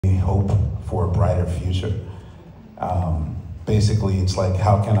for a brighter future. Basically, it's like,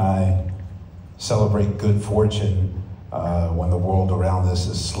 how can I celebrate good fortune when the world around us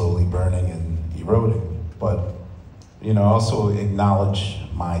is slowly burning and eroding? But, you know, also acknowledge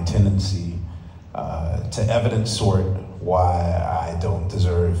my tendency to evidence sort why I don't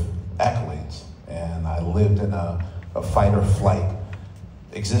deserve accolades. And I lived in a fight or flight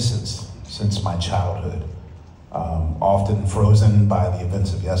existence since my childhood, often frozen by the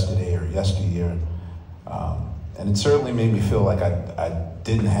events of yesterday or yesteryear. And it certainly made me feel like I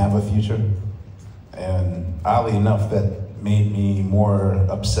didn't have a future. And oddly enough, that made me more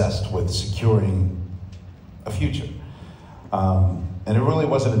obsessed with securing a future. And it really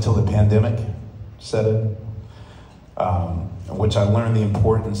wasn't until the pandemic set in, in which I learned the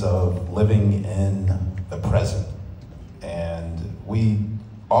importance of living in the present. And we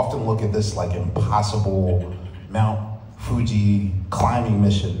often look at this like impossible Mount Fuji climbing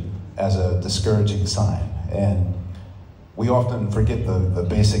mission as a discouraging sign. And we often forget the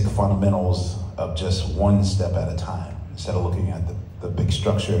basic fundamentals of just one step at a time, instead of looking at the big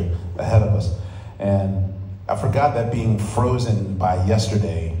structure ahead of us. And I forgot that being frozen by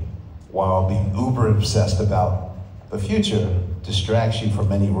yesterday while being uber obsessed about the future distracts you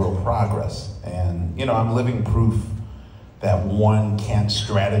from any real progress. And, you know, I'm living proof that one can't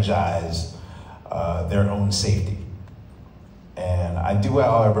strategize their own safety. And I do,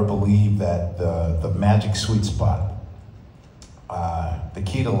 however, believe that the magic sweet spot, the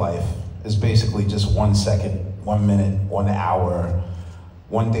key to life, is basically just 1 second, 1 minute, 1 hour,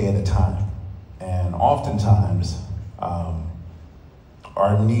 1 day at a time. And oftentimes,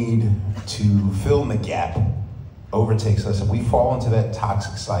 our need to fill in the gap overtakes us, and we fall into that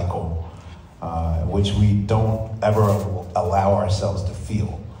toxic cycle, which we don't ever allow ourselves to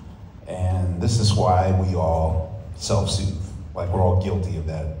feel. And this is why we all self-soothe, like we're all guilty of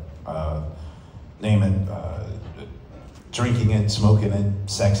that. Name it, drinking it, smoking it,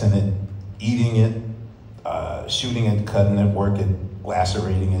 sexing it, eating it, shooting it, cutting it, work it,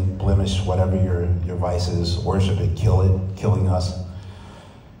 lacerating it, blemish, whatever your vice is, worship it, killing us.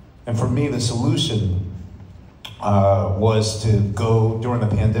 And for me, the solution was to go, during the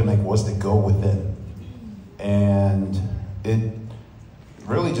pandemic, was to go within. And it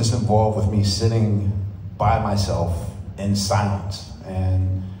really just involved with me sitting by myself in silence.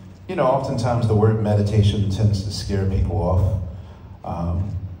 And, you know, oftentimes the word meditation tends to scare people off.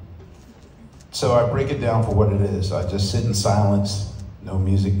 So I break it down for what it is. I just sit in silence, no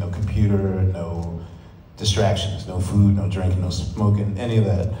music, no computer, no distractions, no food, no drinking, no smoking, any of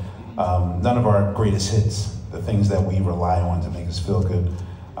that. None of our greatest hits, the things that we rely on to make us feel good,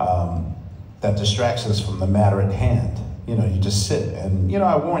 that distracts us from the matter at hand. You know, you just sit, and, you know,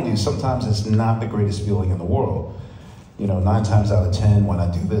 I warn you, sometimes it's not the greatest feeling in the world. You know, 9 times out of 10 when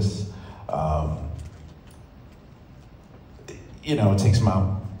I do this, you know, it takes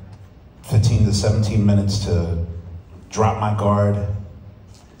about 15 to 17 minutes to drop my guard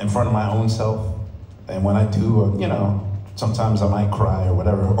in front of my own self. And when I do, you know, sometimes I might cry or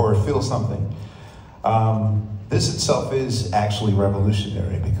whatever, or feel something. This itself is actually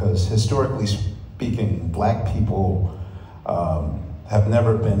revolutionary, because historically speaking, Black people have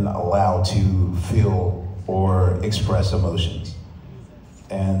never been allowed to feel or express emotions.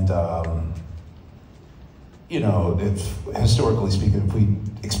 And, you know, historically speaking, if we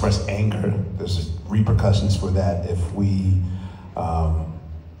express anger, there's repercussions for that. If we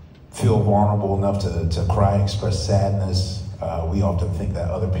feel vulnerable enough to cry, express sadness, we often think that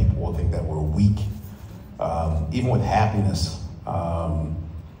other people will think that we're weak. Even with happiness,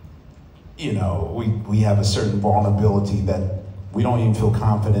 you know, we have a certain vulnerability that we don't even feel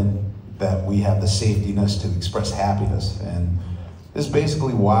confident that we have the safetiness to express happiness. And this is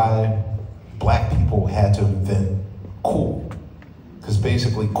basically why Black people had to invent cool. Because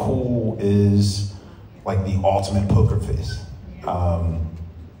basically cool is like the ultimate poker face.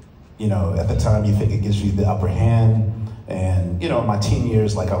 You know, at the time you think it gives you the upper hand. And, you know, in my teen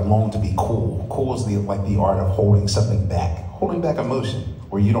years, like, I longed to be cool. Cool is like the art of holding something back, holding back emotion,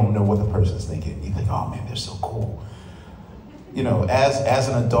 where you don't know what the person's thinking. You think, oh man, they're so cool. You know, as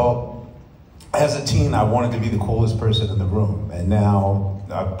an adult, as a teen, I wanted to be the coolest person in the room. And now,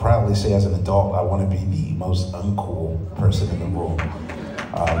 I proudly say as an adult, I want to be the most uncool person in the room.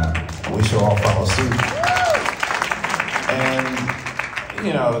 We should all follow suit. And,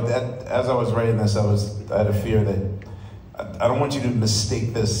 you know, that as I was writing this, I had a fear that I don't want you to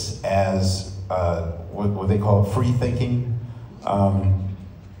mistake this as what they call free thinking,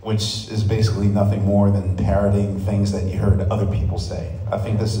 which is basically nothing more than parroting things that you heard other people say. I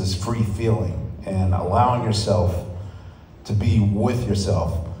think this is free feeling and allowing yourself to be with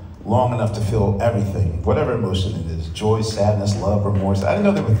yourself long enough to feel everything, whatever emotion it is, joy, sadness, love, remorse. I didn't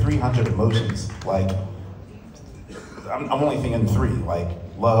know there were 300 emotions. Like, I'm only thinking 3, like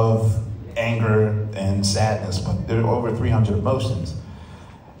love, anger, and sadness, but there are over 300 emotions.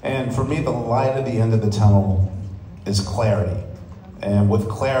 And for me, the light at the end of the tunnel is clarity. And with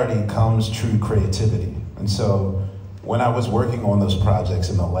clarity comes true creativity. And so when I was working on those projects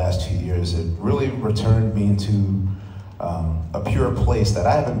in the last 2 years, it really returned me into a pure place that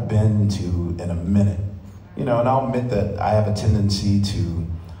I haven't been to in a minute. You know, and I'll admit that I have a tendency to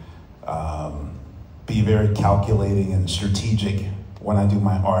be very calculating and strategic when I do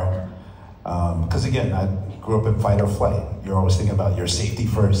my art. Because again, I grew up in fight or flight. You're always thinking about your safety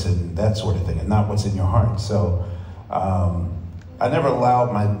first and that sort of thing, and not what's in your heart. So I never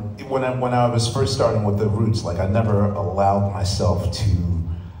allowed when I was first starting with the roots, like I never allowed myself to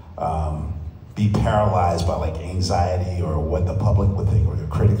be paralyzed by like anxiety or what the public would think or the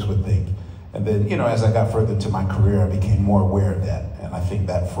critics would think. And then, you know, as I got further into my career, I became more aware of that. And I think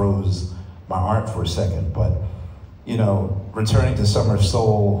that froze my art for a second. But, you know, returning to Summer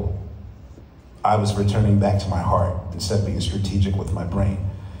Soul, I was returning back to my heart instead of being strategic with my brain.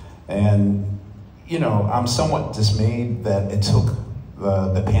 And, you know, I'm somewhat dismayed that it took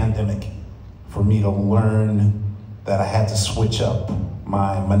the pandemic for me to learn that I had to switch up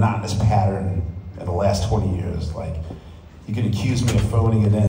my monotonous pattern in the last 20 years. Like, you can accuse me of phoning it in.